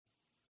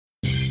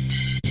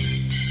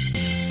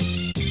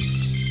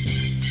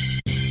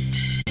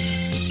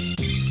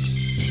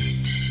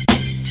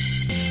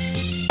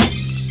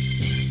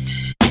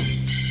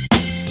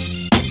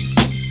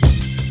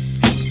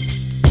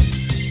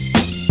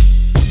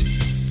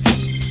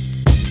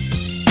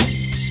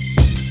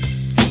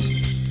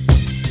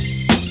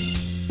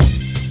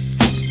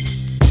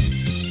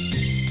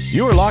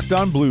You are Locked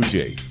On Blue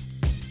Jays,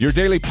 your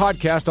daily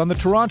podcast on the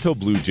Toronto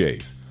Blue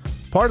Jays,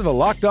 part of the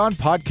Locked On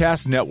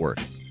Podcast Network,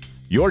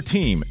 your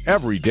team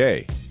every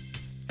day.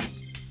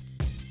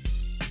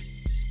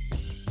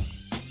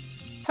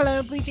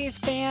 Hello, Blue Jays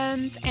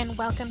fans, and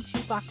welcome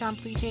to Locked On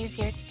Blue Jays,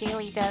 your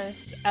daily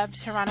dose of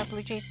Toronto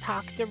Blue Jays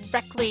talk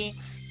directly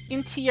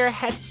into your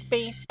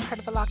headspace, part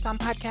of the Locked On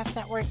Podcast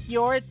Network,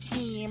 your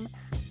team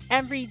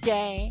every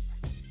day.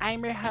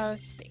 I'm your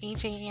host,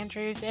 AJ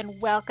Andrews, and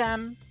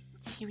welcome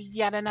to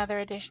yet another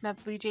edition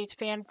of Blue Jays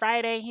Fan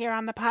Friday here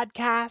on the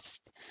podcast.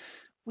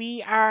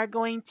 We are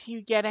going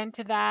to get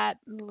into that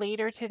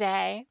later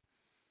today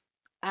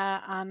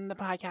on the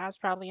podcast,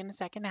 probably in the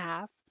second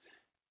half.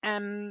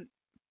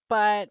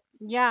 But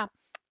yeah,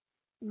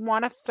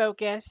 want to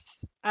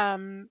focus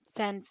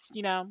since,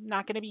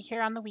 not going to be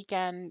here on the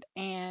weekend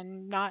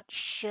and not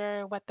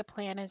sure what the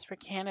plan is for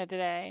Canada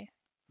Day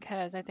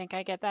because I think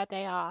I get that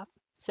day off.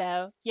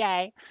 So,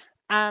 yay.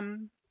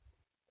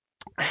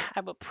 I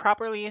will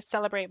properly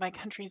celebrate my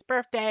country's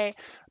birthday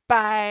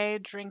by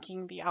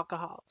drinking the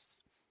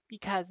alcohols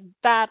because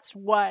that's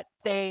what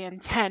they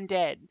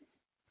intended.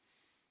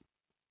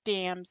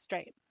 Damn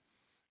straight.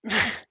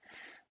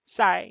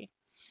 Sorry.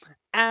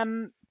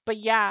 But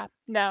yeah,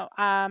 no,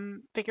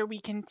 figure we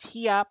can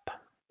tee up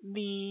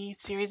the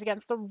series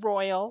against the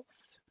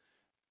Royals,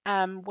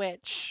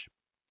 which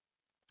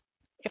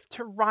if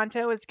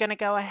Toronto is going to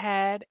go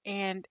ahead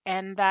and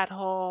end that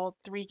whole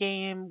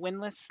 3-game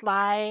winless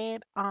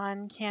slide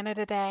on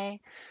Canada Day,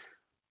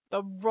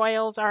 the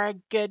Royals are a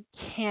good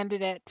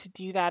candidate to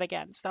do that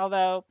against.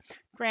 Although,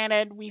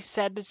 granted, we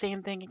said the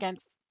same thing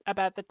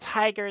about the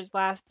Tigers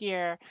last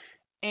year,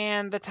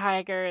 and the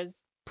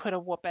Tigers put a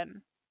whooping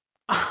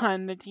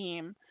on the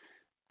team.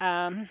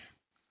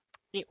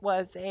 It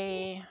was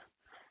I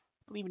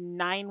believe,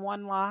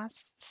 9-1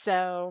 loss,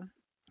 so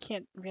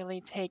can't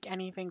really take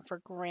anything for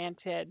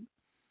granted.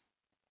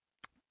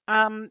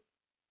 But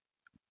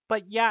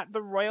yeah,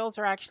 the Royals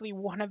are actually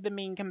one of the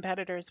main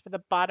competitors for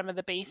the bottom of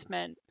the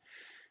basement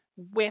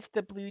with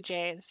the Blue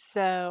Jays.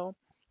 So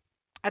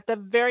at the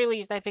very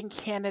least, I think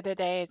Canada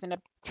Day is an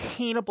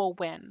obtainable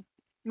win.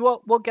 We'll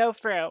go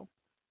through.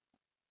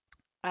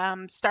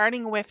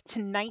 Starting with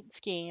tonight's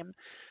game.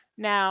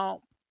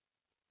 Now,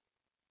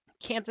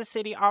 Kansas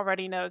City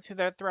already knows who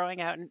they're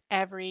throwing out in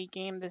every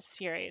game this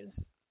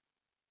series.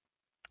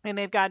 And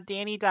they've got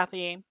Danny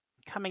Duffy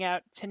coming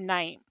out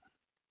tonight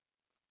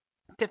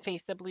to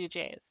face the Blue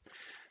Jays.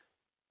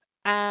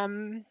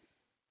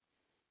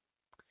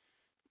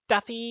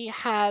 Duffy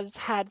has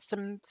had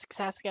some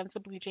success against the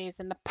Blue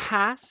Jays in the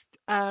past.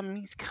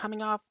 He's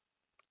coming off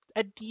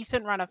a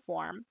decent run of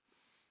form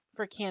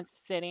for Kansas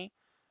City.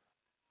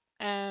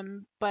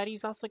 But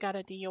he's also got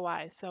a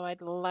DUI, so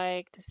I'd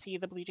like to see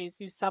the Blue Jays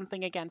do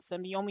something against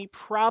him. The only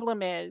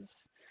problem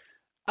is,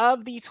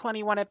 of the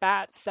 21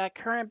 at-bats that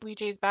current Blue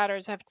Jays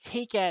batters have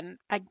taken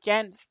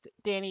against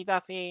Danny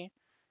Duffy,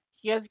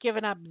 he has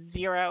given up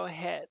 0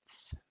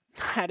 hits.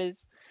 That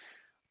is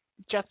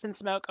Justin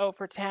Smoak 0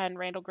 for 10,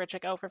 Randall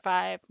Grichuk 0 for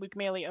 5, Luke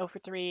Maile 0 for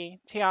 3,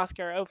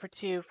 Teoscar 0 for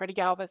 2, Freddie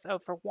Galvis 0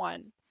 for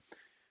 1.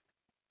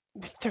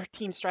 With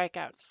 13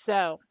 strikeouts.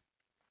 So,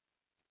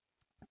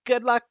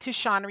 good luck to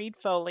Sean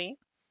Reid-Foley,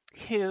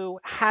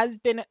 who has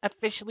been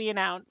officially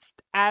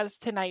announced as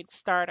tonight's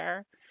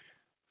starter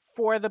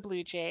for the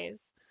Blue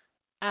Jays.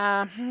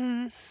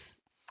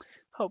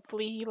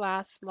 Hopefully he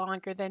lasts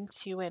longer than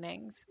 2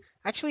 innings.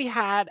 Actually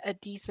had a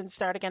decent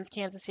start against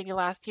Kansas City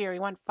last year. He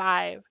went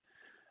 5,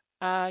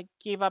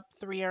 gave up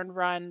 3 earned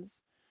runs,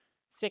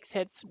 6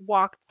 hits,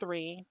 walked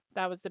 3.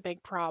 That was the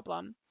big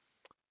problem.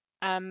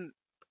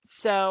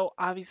 So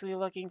obviously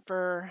looking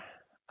for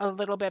a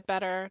little bit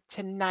better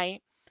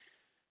tonight.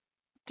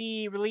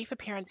 The relief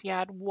appearance he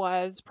had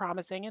was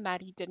promising in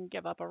that he didn't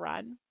give up a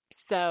run.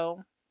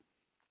 So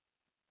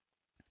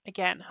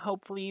again,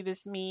 hopefully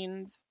this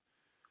means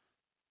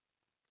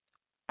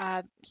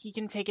he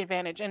can take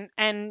advantage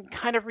and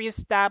kind of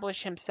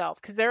reestablish himself,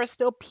 because there are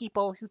still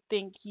people who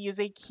think he is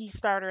a key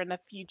starter in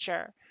the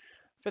future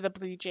for the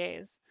Blue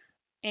Jays.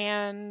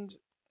 And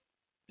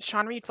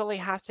Sean Reid-Foley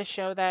has to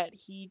show that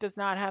he does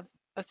not have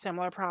a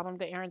similar problem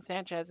to Aaron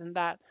Sanchez, and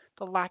that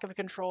the lack of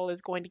control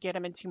is going to get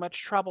him in too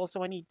much trouble.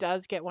 So when he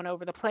does get one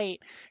over the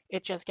plate,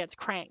 it just gets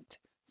cranked.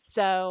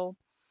 So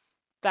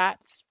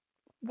that's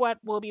what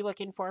we'll be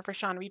looking for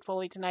Sean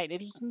Reid-Foley tonight.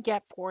 If he can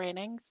get 4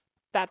 innings,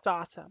 that's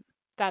awesome.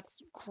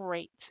 That's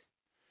great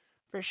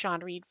for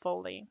Sean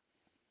Reid-Foley.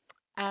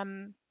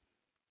 But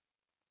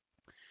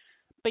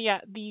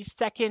yeah, the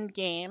second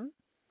game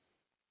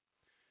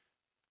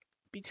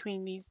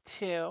between these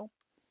two,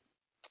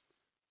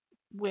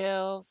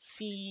 we'll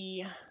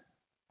see.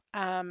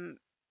 I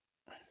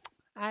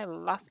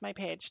lost my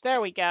page.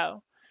 There we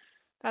go.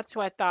 That's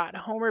who I thought.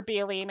 Homer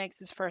Bailey makes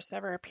his first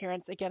ever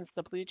appearance against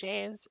the Blue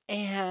Jays.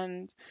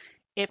 And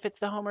if it's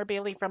the Homer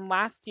Bailey from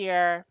last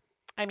year,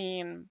 I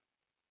mean,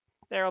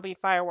 there will be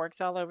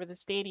fireworks all over the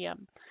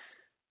stadium.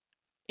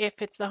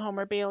 If it's the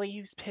Homer Bailey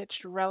who's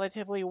pitched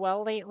relatively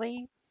well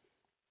lately,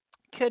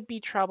 could be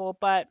trouble,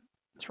 but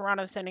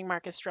Toronto's sending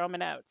Marcus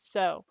Stroman out.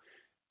 So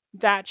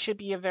that should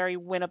be a very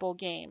winnable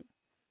game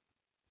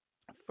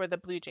for the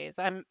Blue Jays.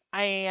 I'm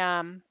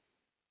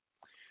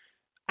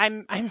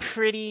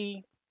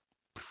pretty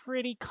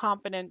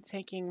confident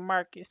taking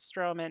Marcus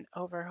Stroman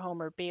over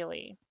Homer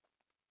Bailey,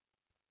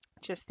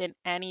 just in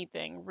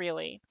anything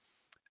really.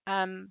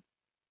 Um,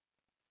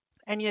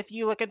 and if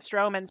you look at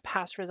Stroman's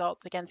past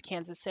results against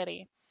Kansas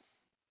City,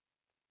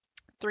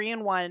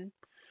 3-1,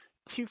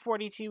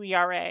 2.42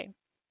 ERA,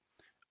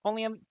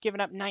 only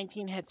given up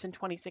 19 hits in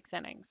 26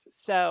 innings.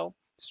 So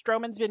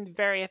Stroman's been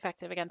very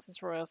effective against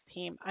this Royals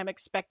team. I'm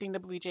expecting the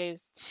Blue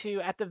Jays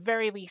to, at the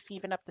very least,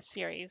 even up the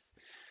series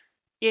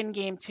in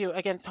Game 2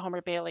 against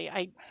Homer Bailey.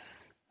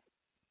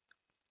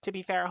 To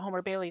be fair,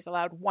 Homer Bailey's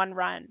allowed 1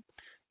 run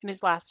in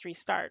his last 3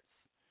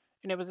 starts,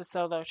 and it was a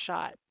solo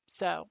shot.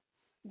 So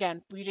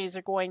again, Blue Jays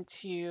are going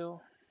to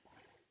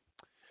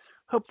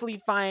hopefully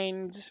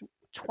find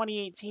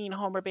 2018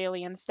 Homer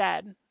Bailey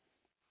instead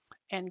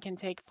and can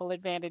take full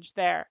advantage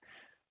there.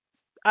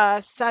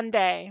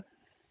 Sunday,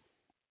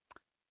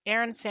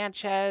 Aaron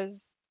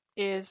Sanchez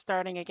is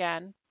starting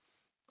again,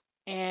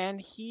 and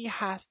he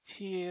has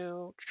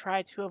to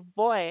try to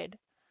avoid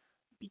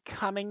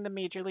becoming the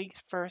Major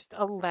League's first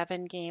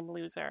 11-game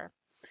loser.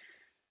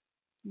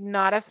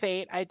 Not a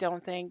fate I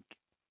don't think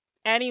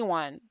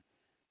anyone,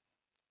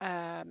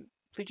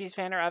 Blue Jays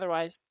fan or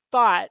otherwise,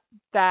 thought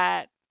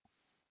that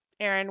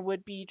Aaron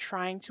would be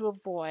trying to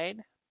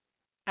avoid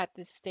at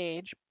this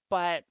stage.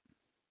 But,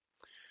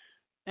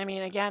 I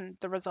mean, again,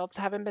 the results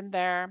haven't been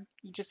there.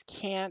 You just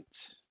can't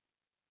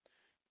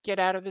get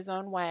out of his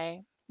own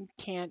way. You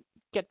can't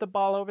get the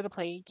ball over the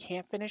plate. You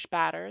can't finish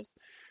batters.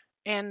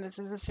 And this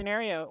is a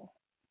scenario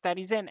that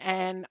he's in.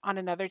 And on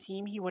another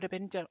team, he would have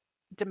been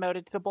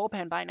demoted to the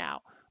bullpen by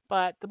now.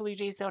 But the Blue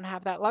Jays don't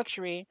have that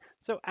luxury,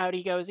 so out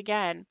he goes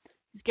again.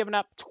 He's given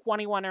up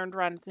 21 earned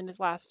runs in his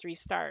last 3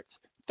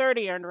 starts,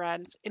 30 earned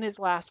runs in his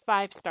last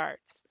 5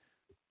 starts.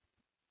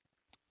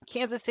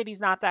 Kansas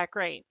City's not that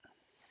great,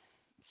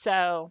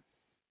 so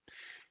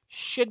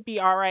should be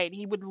all right.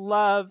 He would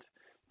love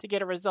to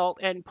get a result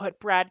and put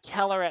Brad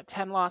Keller at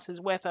 10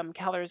 losses with him.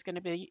 Keller is going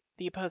to be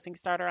the opposing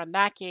starter on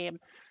that game.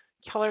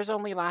 Keller's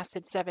only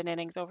lasted 7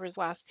 innings over his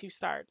last 2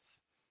 starts,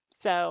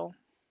 so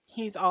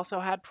he's also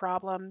had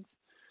problems.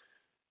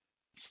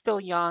 Still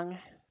young,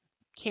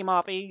 came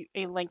off a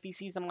lengthy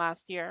season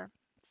last year.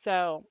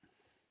 So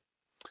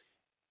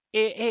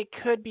it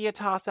could be a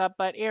toss up,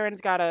 but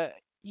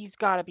he's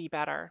gotta be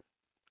better.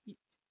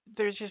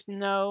 There's just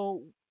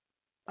no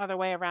other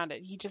way around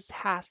it. He just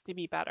has to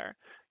be better.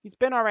 He's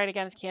been all right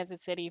against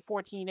Kansas City,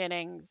 14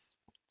 innings,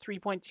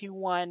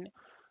 3.21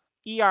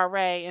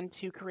 ERA in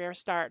 2 career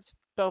starts.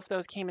 Both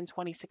those came in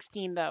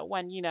 2016 though,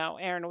 when,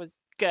 Aaron was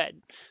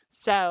good.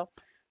 So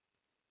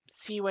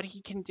see what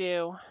he can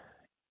do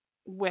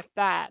with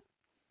that.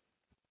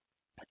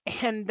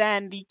 And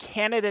then the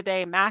Canada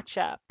Day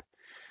matchup.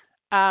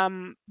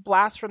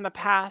 Blast from the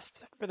past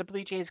for the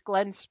Blue Jays.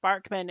 Glenn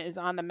Sparkman is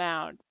on the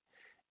mound.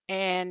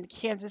 And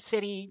Kansas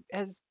City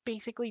has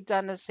basically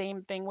done the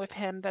same thing with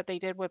him that they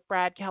did with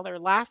Brad Keller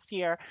last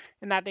year,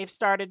 in that they've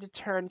started to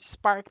turn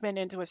Sparkman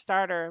into a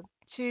starter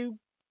to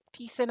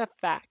decent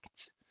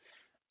effect.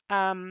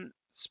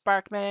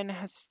 Sparkman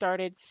has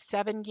started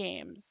 7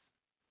 games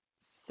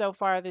so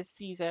far this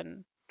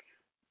season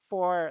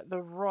for the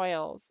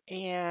Royals,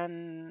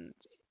 and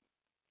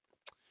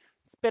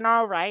it's been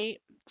all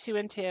right.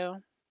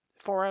 2-2,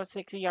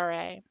 4.06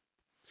 ERA.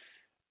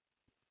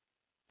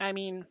 I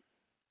mean,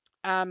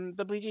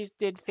 the Blue Jays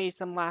did face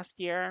him last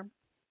year.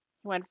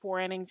 He went 4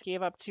 innings,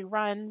 gave up 2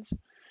 runs.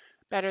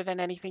 Better than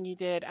anything he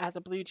did as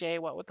a Blue Jay,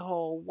 what with the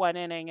whole 1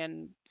 inning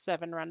and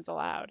 7 runs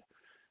allowed.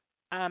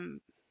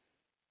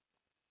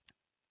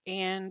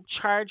 And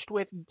charged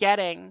with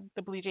getting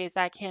the Blue Jays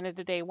that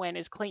Canada Day win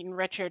is Clayton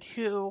Richard,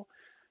 who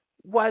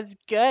was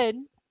good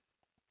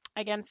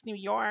against New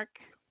York.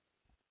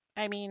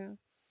 I mean,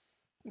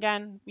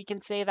 again, we can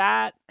say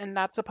that, and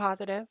that's a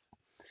positive.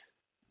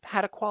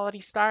 Had a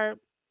quality start.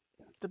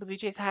 If the Blue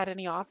Jays had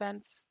any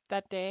offense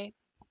that day,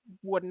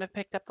 wouldn't have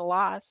picked up the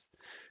loss.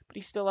 But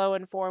he's still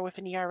 0-4 with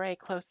an ERA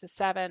close to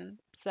 7.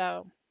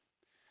 So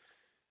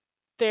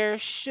there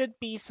should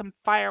be some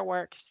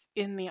fireworks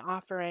in the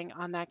offering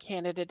on that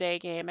Canada Day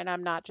game. And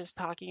I'm not just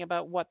talking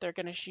about what they're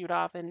going to shoot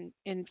off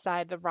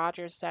inside the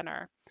Rogers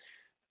Center.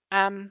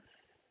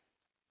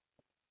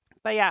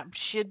 But yeah,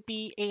 should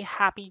be a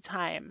happy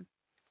time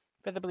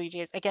for the Blue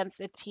Jays against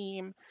a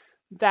team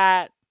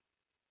that,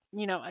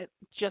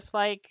 just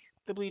like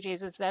the Blue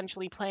Jays,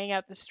 essentially playing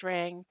out the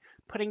string,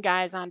 putting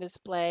guys on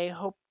display,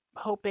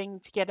 hoping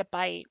to get a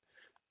bite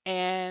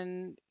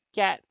and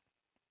get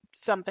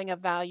something of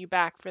value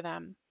back for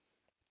them.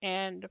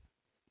 And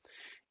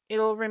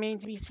it'll remain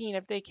to be seen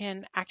if they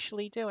can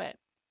actually do it.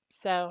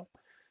 So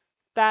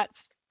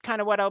that's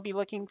kind of what I'll be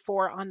looking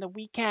for on the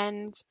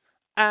weekend.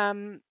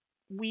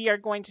 We are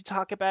going to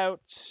talk about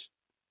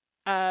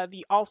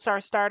the All-Star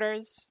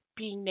starters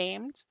being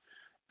named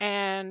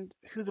and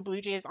who the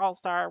Blue Jays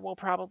All-Star will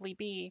probably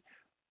be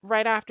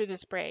right after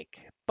this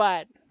break.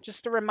 But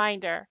just a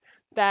reminder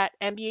that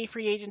NBA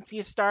free agency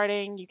is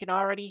starting. You can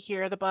already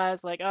hear the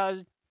buzz like, oh,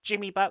 is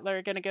Jimmy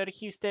Butler going to go to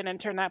Houston and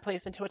turn that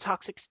place into a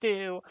toxic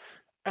stew?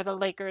 Are the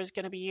Lakers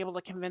going to be able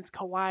to convince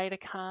Kawhi to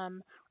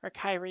come, or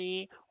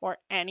Kyrie, or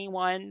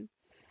anyone?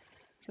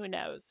 Who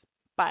knows?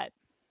 But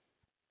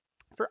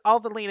for all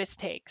the latest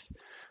takes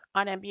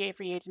on NBA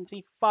free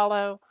agency,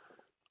 follow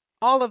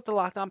all of the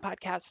Locked On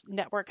Podcast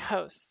Network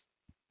hosts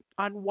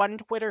on one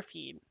Twitter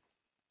feed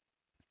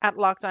at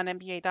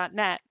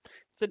lockedonnba.net.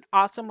 It's an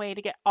awesome way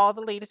to get all the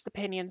latest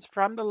opinions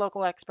from the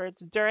local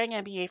experts during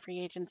NBA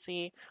free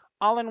agency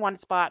all in one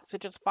spot. So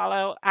just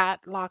follow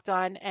at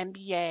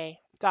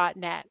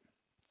lockedonnba.net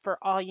for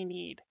all you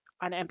need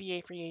on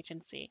NBA free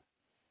agency.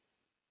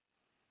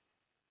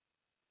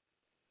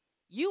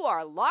 You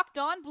are Locked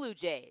On Blue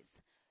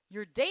Jays,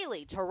 your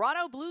daily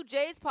Toronto Blue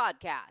Jays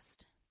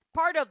podcast.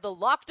 Part of the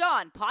Locked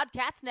On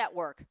Podcast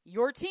Network,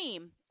 your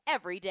team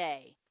every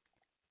day.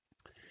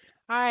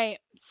 All right,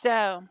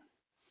 so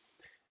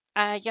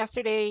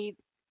yesterday,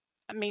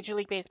 Major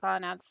League Baseball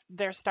announced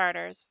their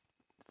starters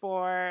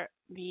for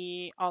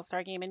the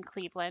All-Star game in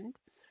Cleveland.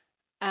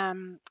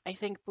 I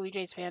think Blue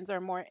Jays fans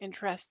are more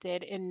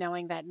interested in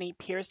knowing that Nate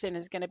Pearson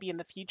is going to be in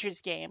the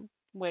Futures game,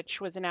 which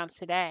was announced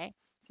today.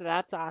 So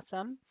that's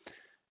awesome.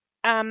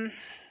 But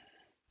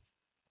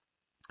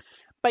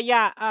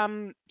yeah,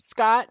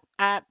 Scott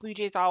at Blue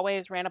Jays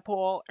Always ran a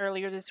poll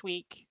earlier this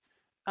week,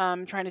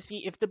 trying to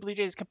see if the Blue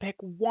Jays could pick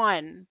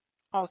one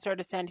All-Star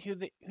to send, who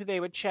they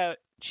would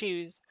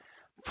choose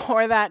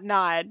for that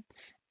nod.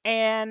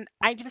 And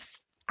I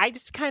just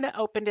kind of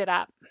opened it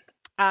up,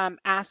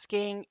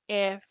 asking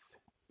if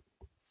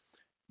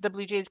the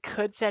Blue Jays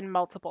could send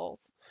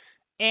multiples.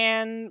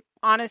 And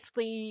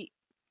honestly,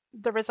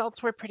 the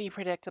results were pretty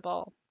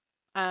predictable.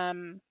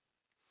 There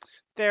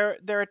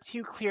are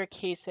two clear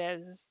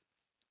cases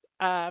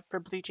for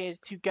Blue Jays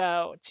to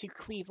go to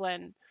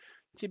Cleveland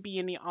to be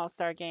in the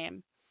All-Star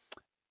game.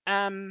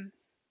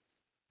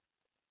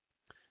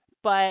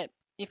 But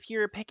if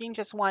you're picking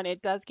just one,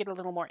 it does get a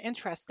little more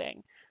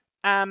interesting.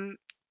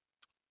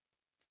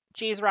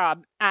 Jays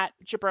Rob at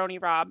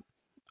Jabroni Rob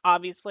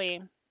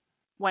obviously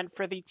went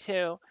for the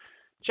two.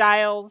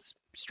 Giles,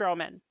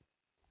 Stroman.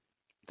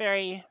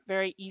 Very,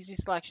 very easy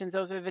selections.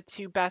 Those are the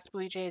two best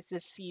Blue Jays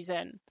this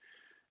season,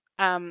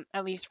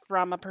 at least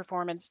from a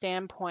performance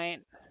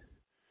standpoint.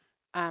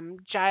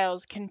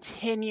 Giles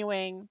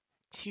continuing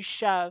to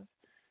shove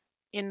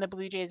in the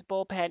Blue Jays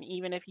bullpen,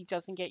 even if he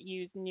doesn't get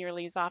used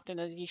nearly as often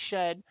as he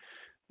should.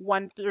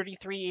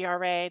 1.33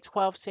 ERA,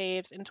 12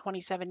 saves in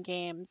 27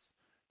 games.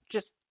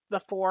 Just the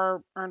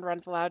 4 earned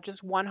runs allowed,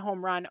 just 1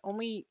 home run,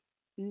 only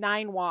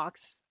 9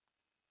 walks.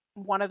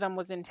 One of them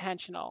was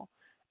intentional,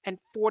 and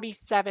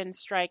 47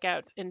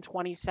 strikeouts in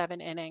 27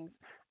 innings.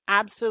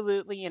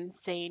 Absolutely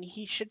insane.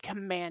 He should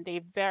command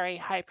a very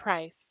high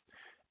price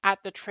at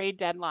the trade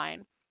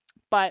deadline.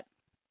 But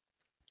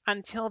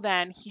until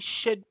then, he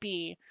should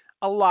be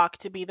a lock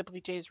to be the Blue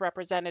Jays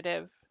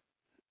representative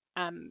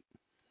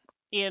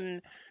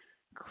in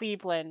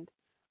Cleveland.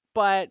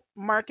 But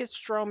Marcus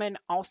Stroman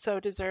also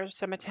deserves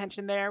some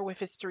attention there with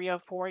his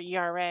 3.04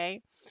 ERA.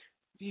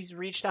 He's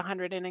reached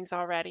 100 innings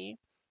already.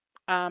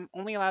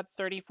 Only allowed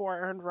 34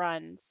 earned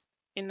runs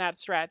in that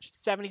stretch,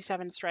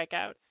 77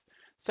 strikeouts.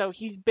 So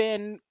he's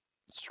been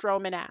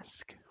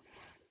Stroman-esque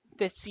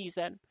this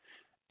season.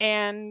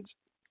 And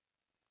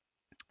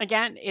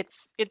again,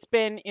 it's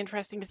been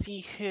interesting to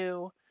see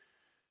who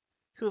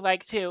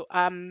likes who.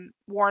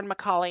 Warren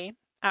McCauley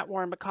at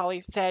Warren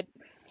McCauley said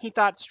he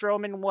thought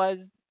Stroman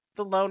was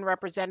the lone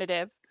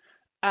representative.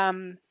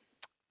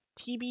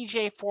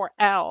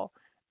 TBJ4L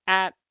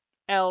at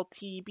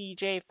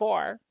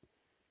LTBJ4.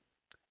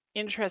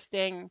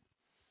 Interesting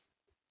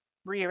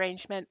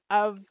rearrangement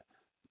of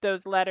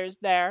those letters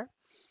there.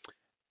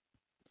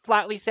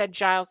 Flatly said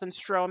Giles and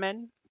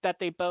Stroman, that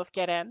they both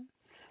get in.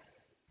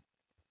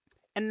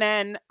 And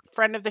then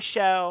friend of the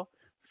show,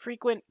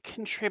 frequent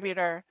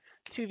contributor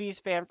to these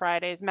Fan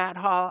Fridays, Matt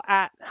Hall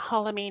at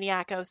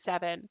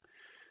Holomaniac07.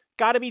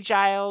 Got to be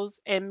Giles,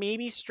 and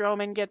maybe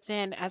Stroman gets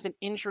in as an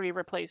injury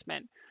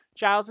replacement.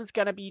 Giles is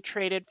going to be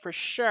traded for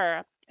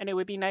sure, and it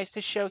would be nice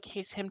to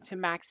showcase him to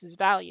max his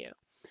value.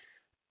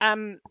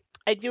 I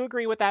do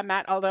agree with that,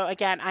 Matt, although,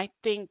 again, I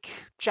think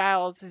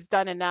Giles has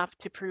done enough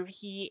to prove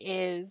he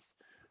is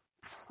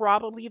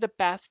probably the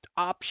best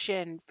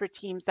option for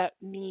teams that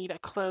need a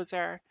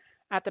closer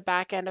at the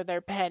back end of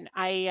their pen.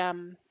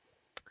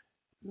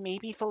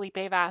 Maybe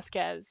Felipe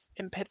Vasquez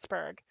in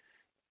Pittsburgh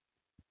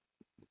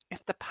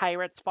if the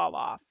Pirates fall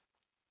off.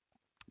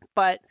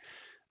 But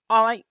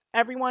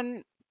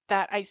everyone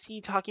that I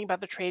see talking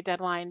about the trade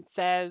deadline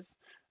says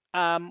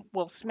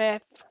Will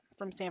Smith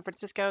from San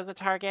Francisco is a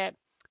target.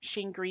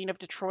 Shane Green of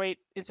Detroit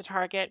is a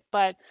target,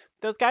 but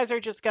those guys are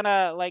just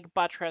gonna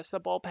buttress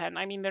the bullpen.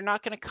 I mean, they're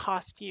not gonna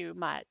cost you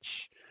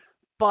much,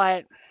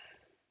 but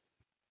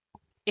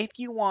if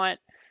you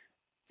want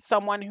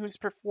someone who's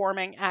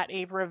performing at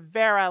a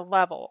Rivera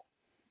level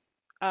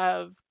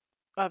of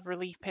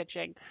relief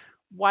pitching,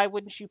 why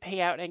wouldn't you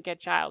pay out and get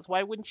Giles?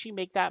 Why wouldn't you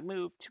make that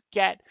move to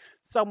get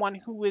someone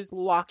who is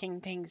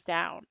locking things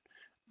down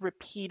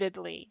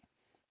repeatedly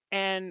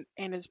and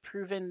has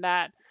proven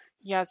that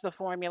he has the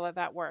formula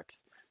that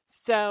works.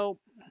 So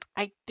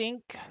I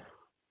think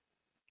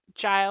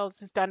Giles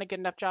has done a good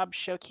enough job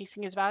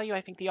showcasing his value.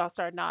 I think the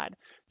All-Star nod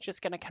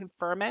just going to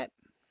confirm it.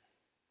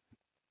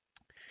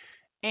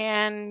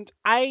 And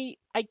I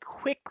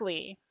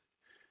quickly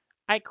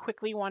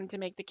wanted to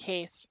make the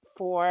case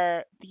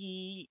for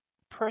the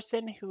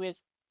person who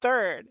is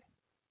third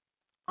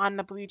on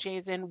the Blue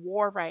Jays in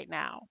WAR right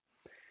now.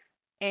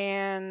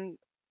 And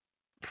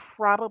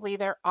probably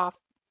they're off,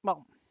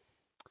 well,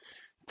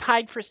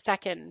 tied for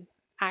second,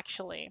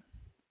 actually.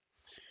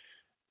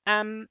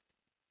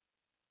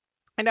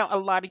 I know a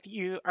lot of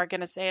you are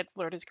going to say it's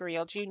Lourdes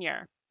Gurriel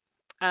Jr.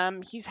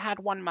 He's had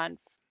 1 month.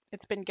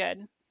 It's been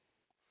good.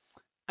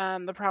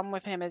 The problem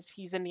with him is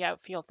he's in the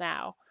outfield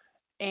now,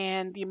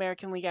 and the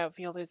American League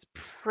outfield is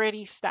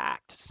pretty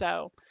stacked.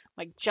 So,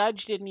 like,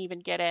 Judge didn't even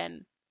get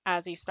in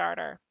as a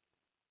starter.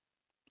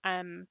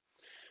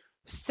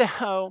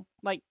 So,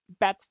 like,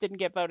 Betts didn't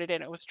get voted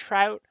in. It was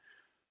Trout,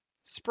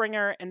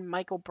 Springer, and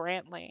Michael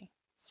Brantley.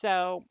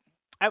 So,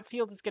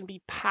 outfield is going to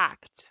be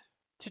packed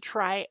to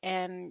try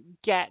and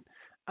get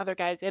other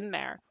guys in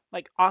there.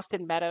 Like,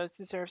 Austin Meadows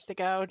deserves to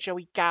go.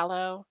 Joey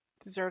Gallo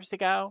deserves to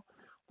go.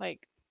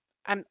 Like,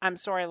 I'm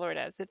sorry,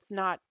 Lourdes, it's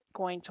not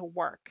going to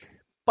work.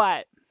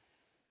 But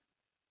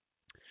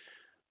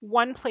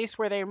one place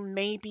where there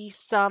may be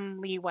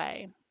some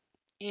leeway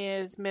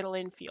is middle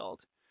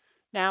infield.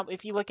 Now,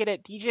 if you look at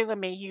it, DJ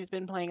LeMahieu's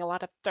been playing a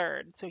lot of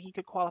third, so he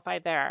could qualify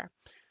there.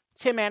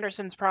 Tim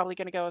Anderson's probably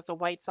going to go as the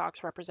White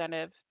Sox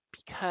representative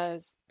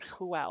because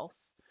who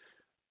else?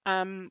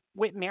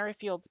 Whit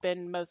Merrifield's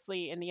been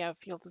mostly in the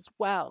outfield as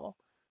well.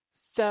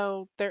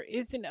 So there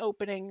is an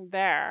opening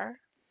there.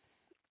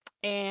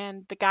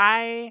 And the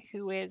guy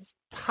who is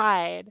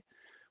tied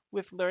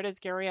with Lourdes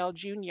Gurriel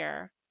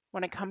Jr.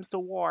 when it comes to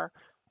WAR,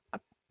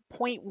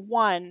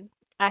 0.1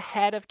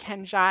 ahead of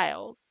Ken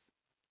Giles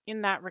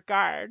in that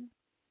regard,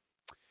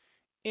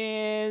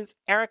 is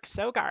Eric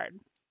Sogard.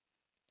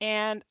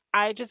 And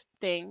I just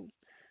think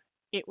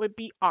it would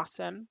be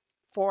awesome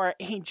for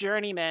a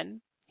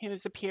journeyman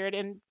who's appeared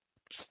in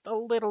just a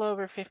little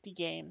over 50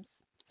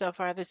 games so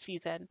far this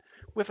season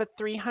with a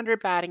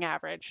 300 batting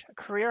average, a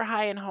career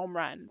high in home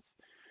runs,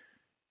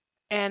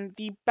 and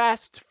the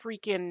best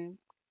freaking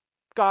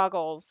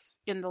goggles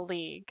in the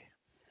league.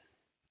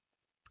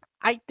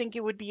 I think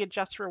it would be a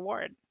just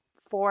reward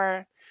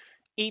for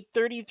a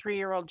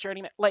 33-year-old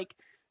journeyman. Like,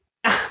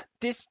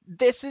 this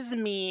is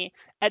me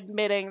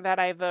admitting that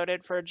I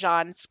voted for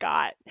John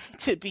Scott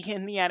to be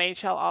in the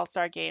NHL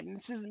All-Star game.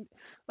 This is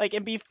like,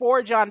 and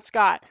before John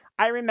Scott,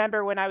 I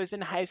remember when I was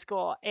in high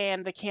school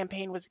and the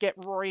campaign was to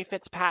get Rory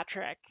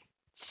Fitzpatrick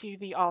to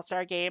the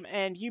All-Star game,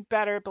 and you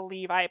better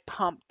believe I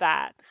pumped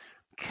that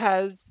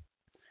because,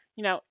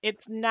 you know,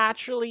 it's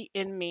naturally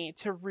in me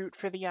to root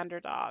for the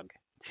underdog,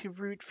 to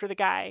root for the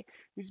guy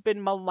who's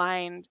been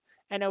maligned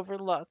and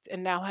overlooked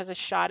and now has a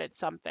shot at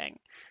something.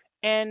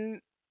 And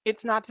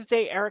it's not to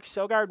say Eric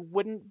Sogard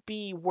wouldn't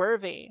be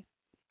worthy.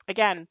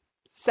 Again,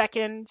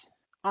 second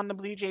on the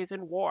Blue Jays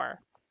in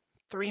WAR,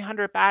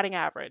 300 batting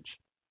average,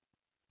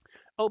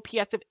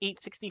 OPS of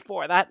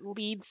 864. That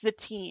leads the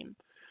team,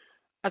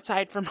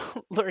 aside from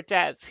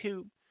Lourdes,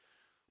 who,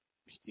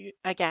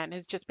 again,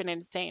 has just been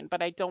insane.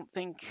 But I don't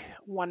think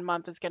 1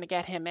 month is going to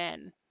get him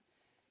in.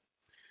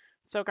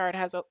 Sogard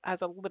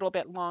has a little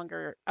bit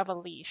longer of a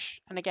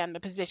leash, and again, the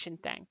position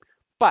thing.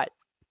 But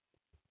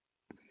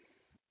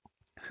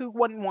who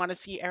wouldn't want to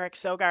see Eric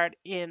Sogard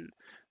in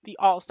the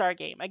All-Star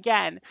game?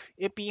 Again,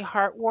 it'd be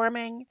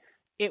heartwarming.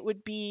 It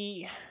would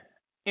be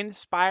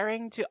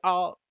inspiring to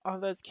all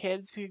those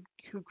kids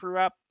who grew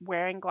up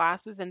wearing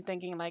glasses and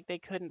thinking like they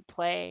couldn't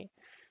play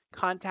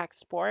contact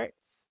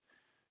sports.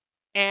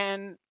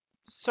 And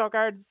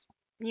Sogard's,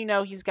 you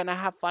know, he's gonna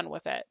have fun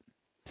with it.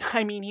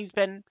 I mean, he's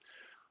been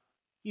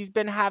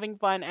having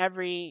fun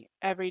every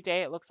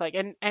day, it looks like,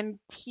 and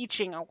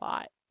teaching a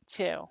lot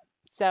too.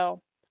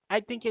 So I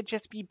think it'd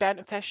just be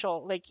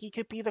beneficial. Like, he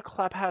could be the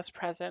clubhouse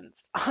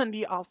presence on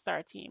the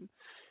All-Star team.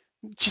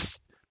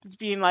 Just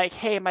being like,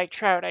 hey, Mike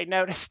Trout, I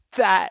noticed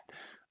that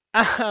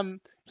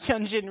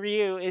Hyunjin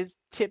Ryu is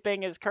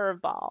tipping his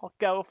curveball.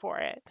 Go for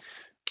it.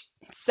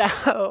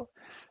 So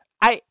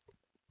I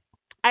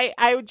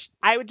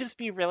would just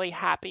be really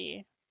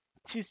happy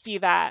to see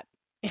that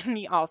in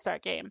the All-Star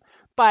game.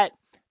 But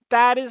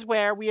that is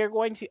where we are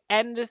going to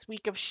end this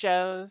week of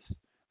shows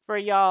for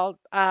y'all.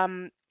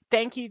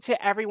 Thank you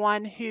to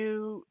everyone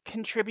who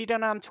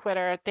contributed on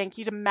Twitter. Thank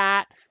you to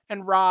Matt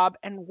and Rob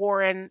and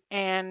Warren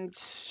and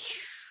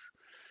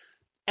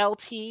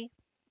LT.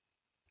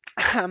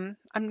 I'm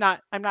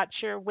not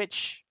sure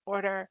which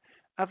order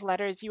of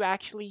letters you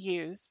actually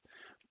use,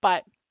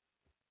 but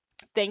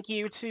thank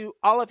you to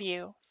all of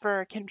you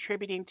for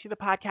contributing to the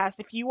podcast.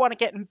 If you want to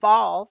get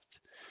involved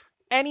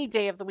any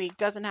day of the week,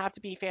 doesn't have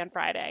to be Fan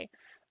Friday.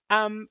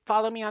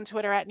 Follow me on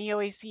Twitter at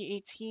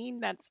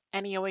NeoAC18. That's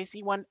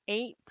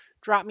NeoAC18.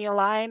 Drop me a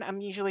line. I'm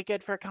usually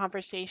good for a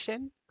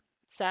conversation.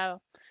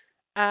 So,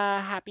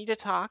 happy to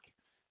talk.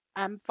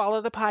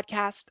 Follow the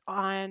podcast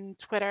on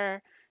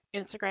Twitter,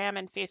 Instagram,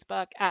 and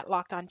Facebook at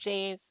Locked On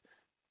Jays.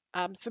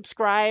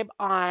 Subscribe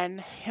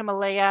on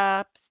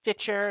Himalaya,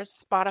 Stitcher,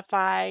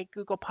 Spotify,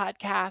 Google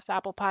Podcasts,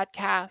 Apple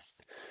Podcasts.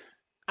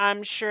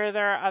 I'm sure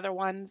there are other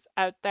ones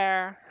out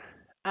there.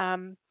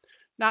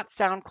 Not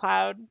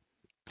SoundCloud,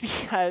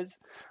 because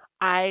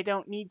I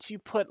don't need to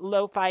put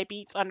lo-fi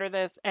beats under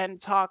this and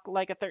talk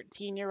like a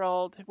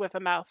 13-year-old with a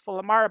mouth full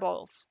of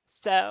marbles.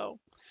 So,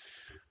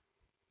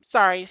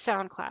 sorry,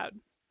 SoundCloud.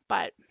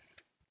 But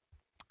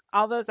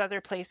all those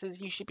other places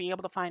you should be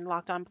able to find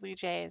Locked On Blue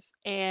Jays.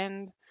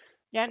 And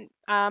again,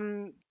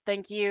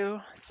 thank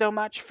you so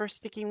much for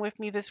sticking with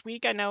me this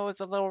week. I know it was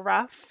a little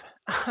rough,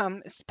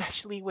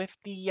 especially with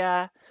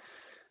the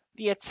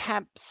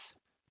attempts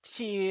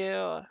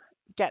to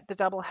get the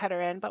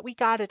doubleheader in, but we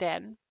got it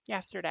in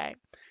yesterday.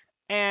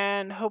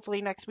 And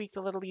hopefully next week's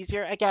a little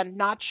easier. Again,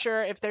 not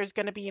sure if there's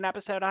going to be an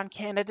episode on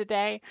Canada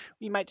Day.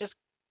 We might just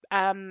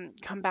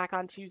come back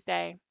on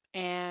Tuesday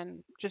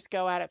and just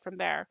go at it from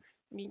there.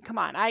 I mean, come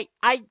on. I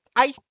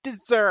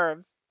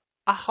deserve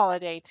a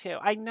holiday too.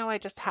 I know I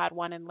just had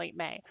one in late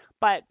May,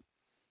 but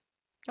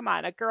come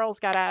on, a girl's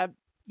got to,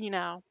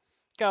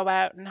 go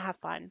out and have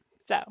fun.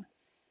 So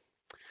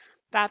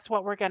that's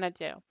what we're going to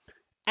do.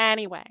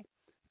 Anyway,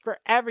 for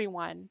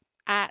everyone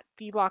at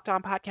the Locked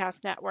On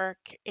Podcast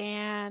Network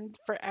and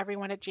for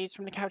everyone at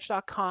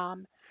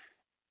jaysfromthecouch.com,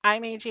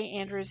 I'm AJ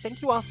Andrews.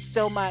 Thank you all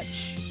so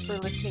much for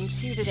listening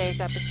to today's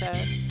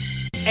episode,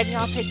 and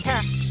y'all take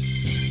care.